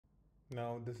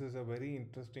Now, this is a very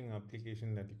interesting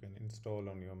application that you can install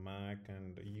on your Mac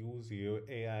and use your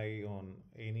AI on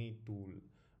any tool.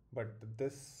 But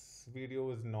this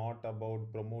video is not about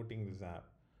promoting this app.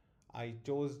 I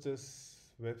chose this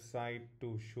website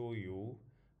to show you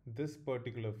this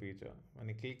particular feature. When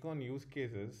I click on use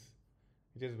cases,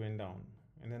 it just went down.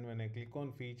 And then when I click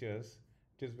on features,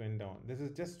 it just went down. This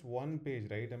is just one page,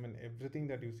 right? I mean, everything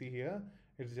that you see here,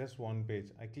 it's just one page.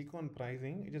 I click on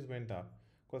pricing, it just went up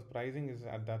because pricing is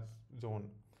at that zone.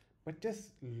 But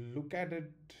just look at it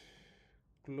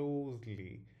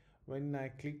closely. When I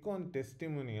click on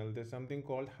testimonial, there's something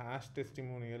called hash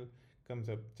testimonial comes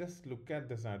up. Just look at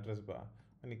this address bar.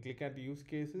 When I click at use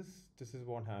cases, this is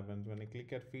what happens. When I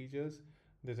click at features,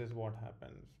 this is what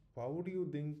happens. How do you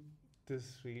think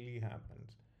this really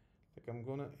happens? Like, I'm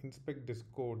gonna inspect this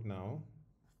code now.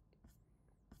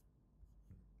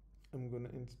 I'm gonna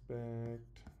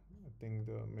inspect, I think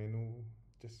the menu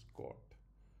just got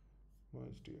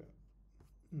merged here.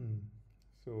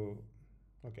 So,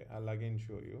 okay, I'll again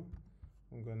show you.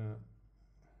 I'm gonna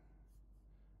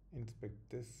inspect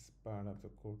this part of the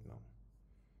code now.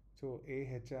 So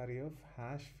ahref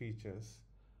hash features.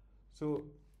 So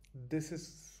this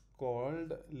is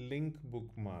called link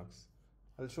bookmarks.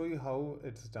 I'll show you how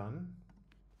it's done.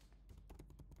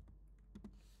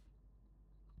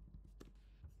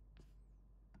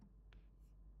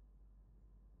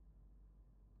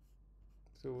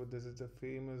 So this is the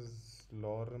famous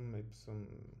lorem ipsum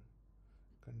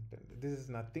content. This is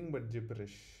nothing but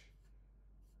gibberish.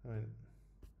 I mean,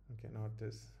 okay, not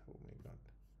this. Oh my god.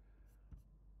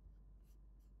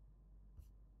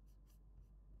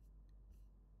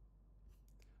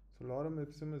 So lorem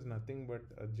ipsum is nothing but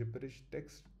a gibberish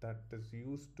text that is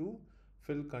used to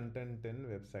fill content in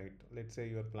website. Let's say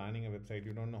you're planning a website,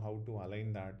 you don't know how to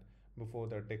align that before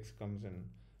the text comes in.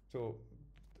 So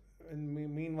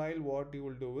meanwhile, what you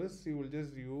will do is you will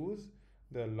just use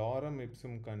the lorem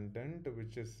ipsum content,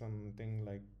 which is something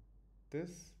like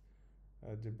this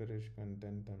gibberish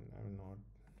content. I'm not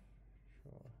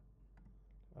sure.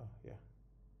 Oh yeah.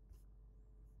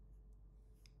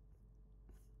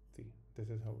 See, this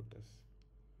is how it is.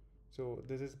 So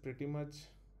this is pretty much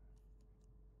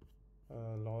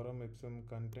lorem ipsum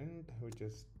content, which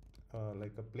is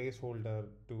like a placeholder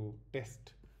to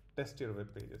test your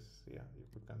web pages. Yeah, you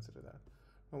could consider that.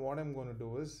 Now what I'm going to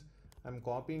do is I'm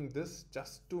copying this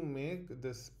just to make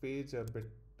this page a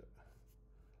bit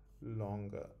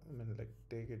longer. I mean, like,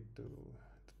 take it to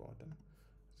its bottom.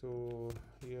 So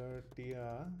here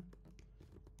tr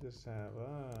just have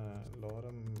a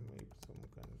lorem ipsum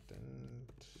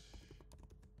content.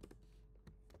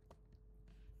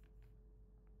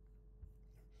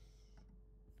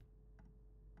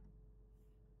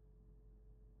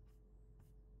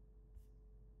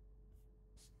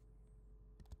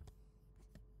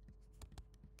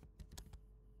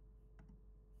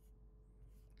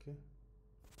 Okay.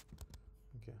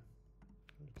 Okay.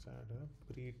 Let's add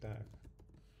a pre-tag.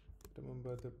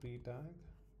 Remember the pre-tag?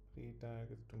 Pre-tag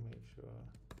is to make sure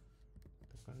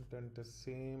the content is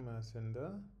same as in the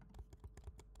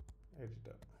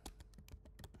editor.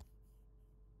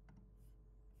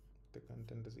 The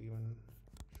content is even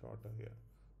shorter here.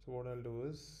 So what I'll do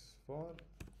is, for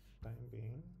time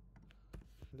being,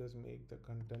 just make the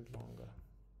content longer.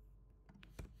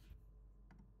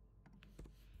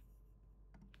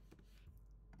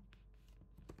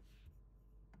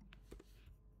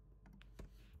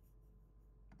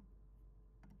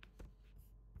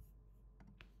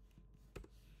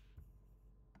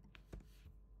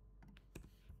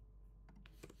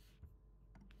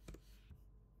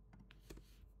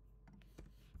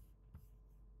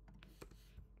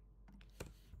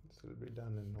 This will be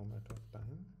done in no matter of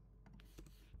time.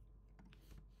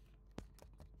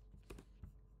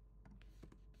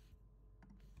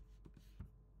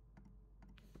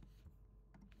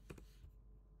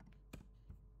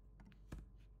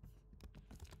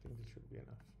 I think this should be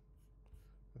enough.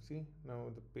 You see,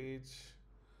 now the page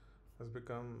has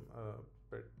become a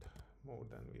bit more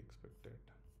than we expected.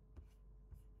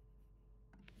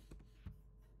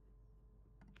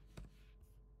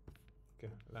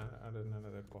 Okay, add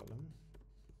another column.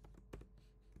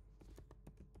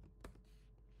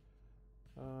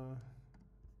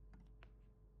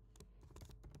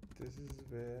 This is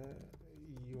where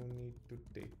you need to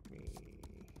take me.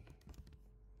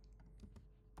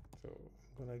 So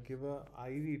I'm gonna give a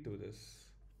ID to this.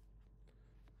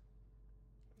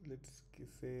 Let's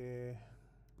say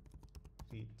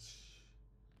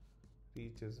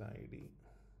reach is ID.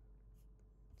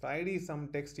 So ID is some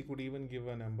text. You could even give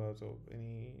a number. So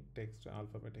any text,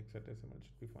 alphabet, hexadecimal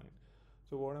should be fine.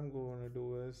 So what I'm going to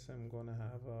do is I'm going to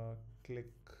have a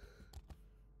click,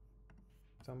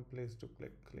 some place to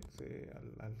click. Say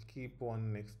I'll keep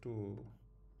one next to,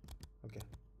 okay,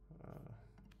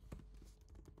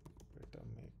 better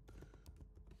make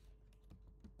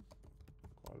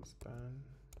call span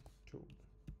 2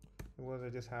 because I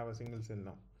just have a single cell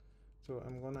now. So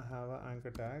I'm gonna have an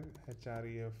anchor tag.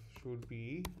 href should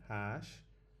be hash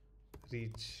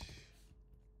reach.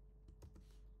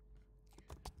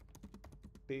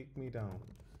 Take me down.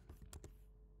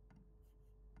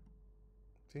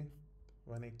 See,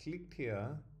 when I clicked here,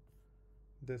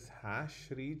 this hash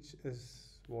reach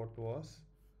is what was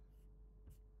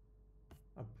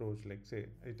approached. Like say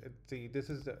see, this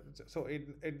is the, so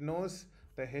it knows,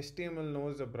 the HTML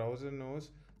knows, the browser knows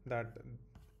that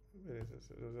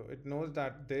so it knows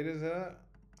that there is a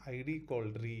ID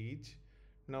called reach.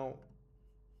 Now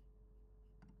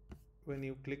when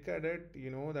you click at it, you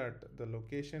know that the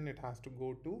location it has to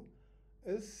go to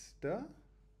is the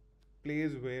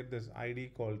place where this ID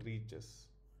called reach is.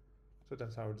 So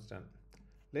that's how it's done.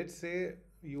 Let's say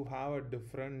you have a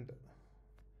different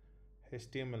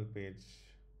HTML page.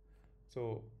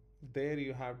 So there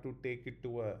you have to take it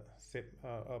to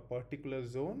a particular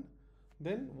zone.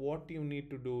 Then what you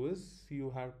need to do is you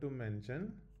have to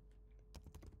mention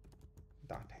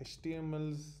that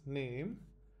HTML's name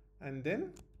and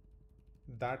then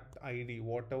that ID,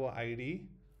 whatever ID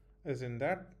is in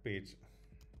that page.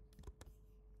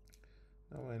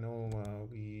 Now I know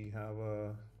we have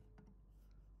a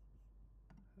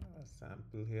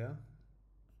sample here.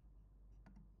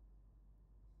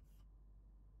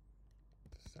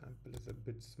 The sample is a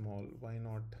bit small. Why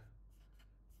not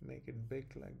make it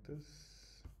big like this,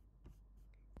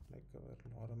 like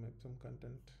our lorem ipsum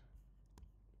content?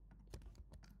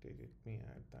 Let me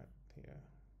add that here.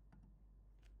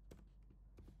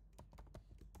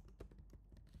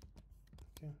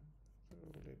 Okay, so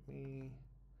let me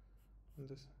on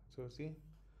this. So see,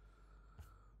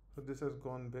 so this has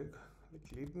gone big. Like,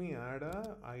 let me add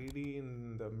a ID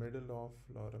in the middle of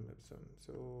lorem ipsum.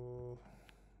 So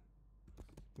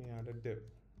let me add a div.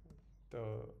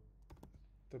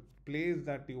 The place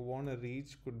that you want to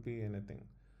reach could be anything.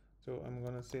 So I'm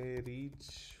gonna say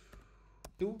reach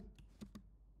to.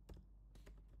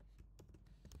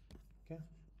 Okay,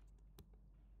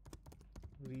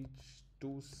 reach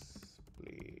to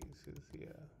places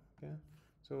here. Okay,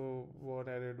 so what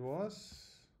I did was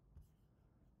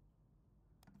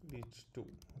reach to.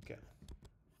 Okay,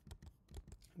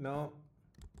 now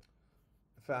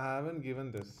if I haven't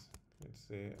given this, let's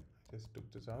say I just took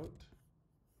this out.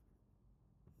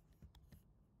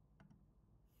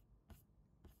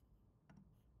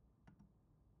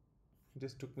 It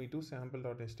just took me to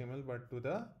sample.html, but to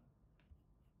the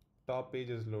top page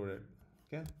is loaded.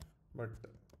 Okay, but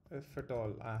if at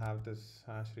all I have this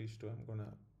hash reach to, I'm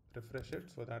gonna refresh it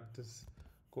so that this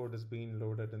code is being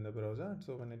loaded in the browser.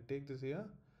 So when I take this here,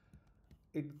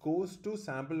 it goes to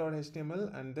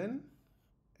sample.html and then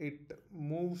it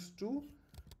moves to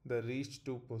the reach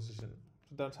to position.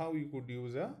 So that's how you could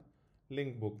use a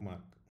link bookmark.